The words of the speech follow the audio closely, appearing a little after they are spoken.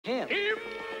him. Pigeon,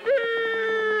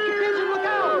 look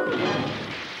out!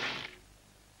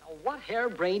 Now, what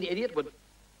harebrained idiot would...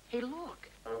 Hey, look.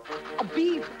 A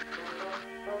beaver.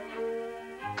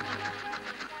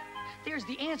 There's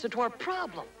the answer to our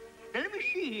problem. Now, let me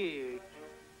see here.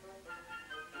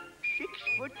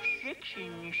 6'6"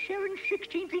 and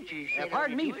 7/16 inches.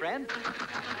 Pardon me, friend.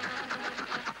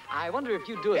 I wonder if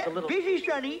you'd do us a little... Busy,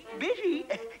 Sonny, busy.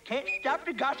 Can't stop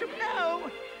to gossip now.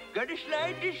 Gotta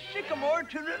slide this sycamore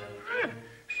to the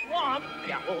swamp.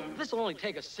 Yeah, well, this'll only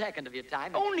take a second of your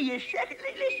time. Only a second?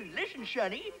 Listen,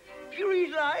 Sonny.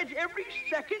 Fury's lies, every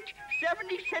second,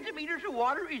 70 centimeters of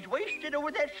water is wasted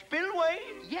over that spillway.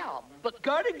 Yeah, but...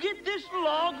 Gotta get this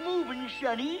log moving,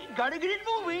 Sonny. Gotta get it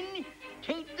moving.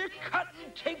 Tain't the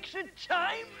cutting takes a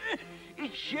time.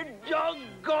 It's your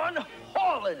doggone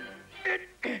hauling.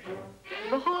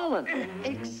 The hauling.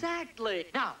 Exactly.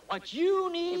 Now, what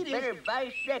you need You better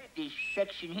bisect this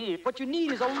section here. What you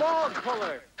need is a log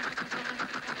puller.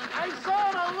 I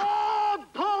saw the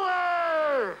log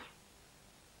puller!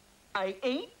 I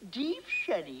ain't deep,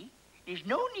 Sonny. There's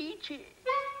no need to...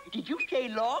 Did you say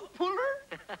log puller?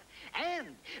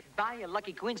 And by a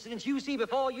lucky coincidence, you see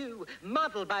before you,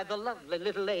 modeled by the lovely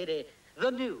little lady, the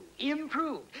new,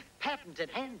 improved, patented,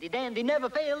 handy-dandy,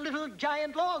 never-fail little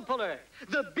giant log puller,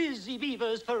 the Busy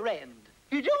Beaver's friend.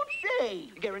 You don't say.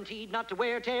 Guaranteed not to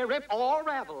wear, tear, rip, or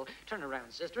ravel. Turn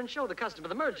around, sister, and show the customer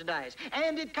the merchandise.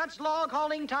 And it cuts log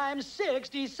hauling time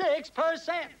 66%.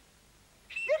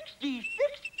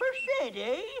 66%,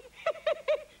 eh?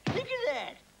 Think of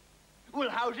that. Well,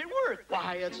 how's it work?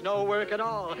 Why, it's no work at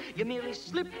all. You merely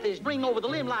slip this string over the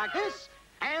limb like this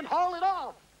and haul it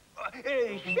off.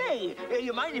 Say,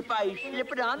 you mind if I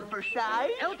slip it on for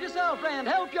size? Help yourself, friend.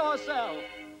 Help yourself.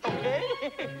 Okay.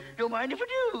 Don't mind if I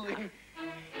do.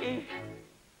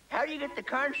 How do you get the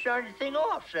corn-started thing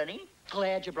off, Sonny?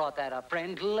 Glad you brought that up,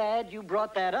 friend. Glad you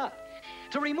brought that up.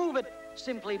 To remove it,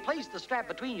 simply place the strap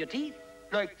between your teeth.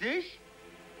 Like this?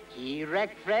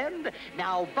 Correct, friend.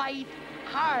 Now bite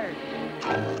hard.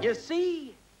 You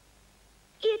see?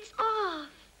 It's off.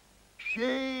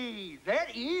 Say,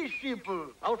 that is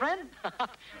simple. Oh, friend,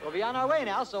 we'll be on our way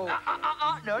now, so...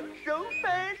 Not so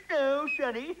fast now,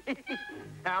 Sonny.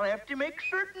 I'll have to make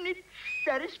certain it's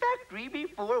satisfactory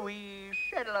before we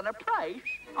settle on a price.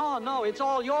 Oh, no, it's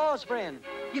all yours, friend.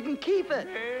 You can keep it.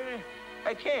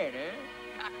 I can, eh?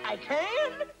 I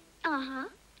can? Uh-huh.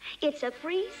 It's a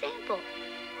free sample.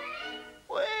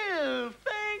 Well,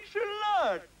 thanks a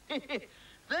lot. Thanks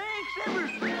ever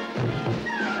so much.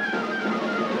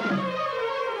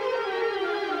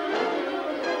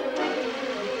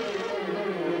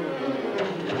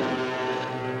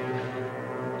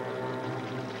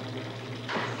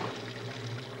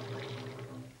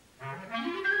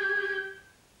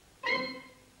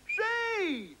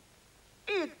 Say,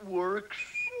 it works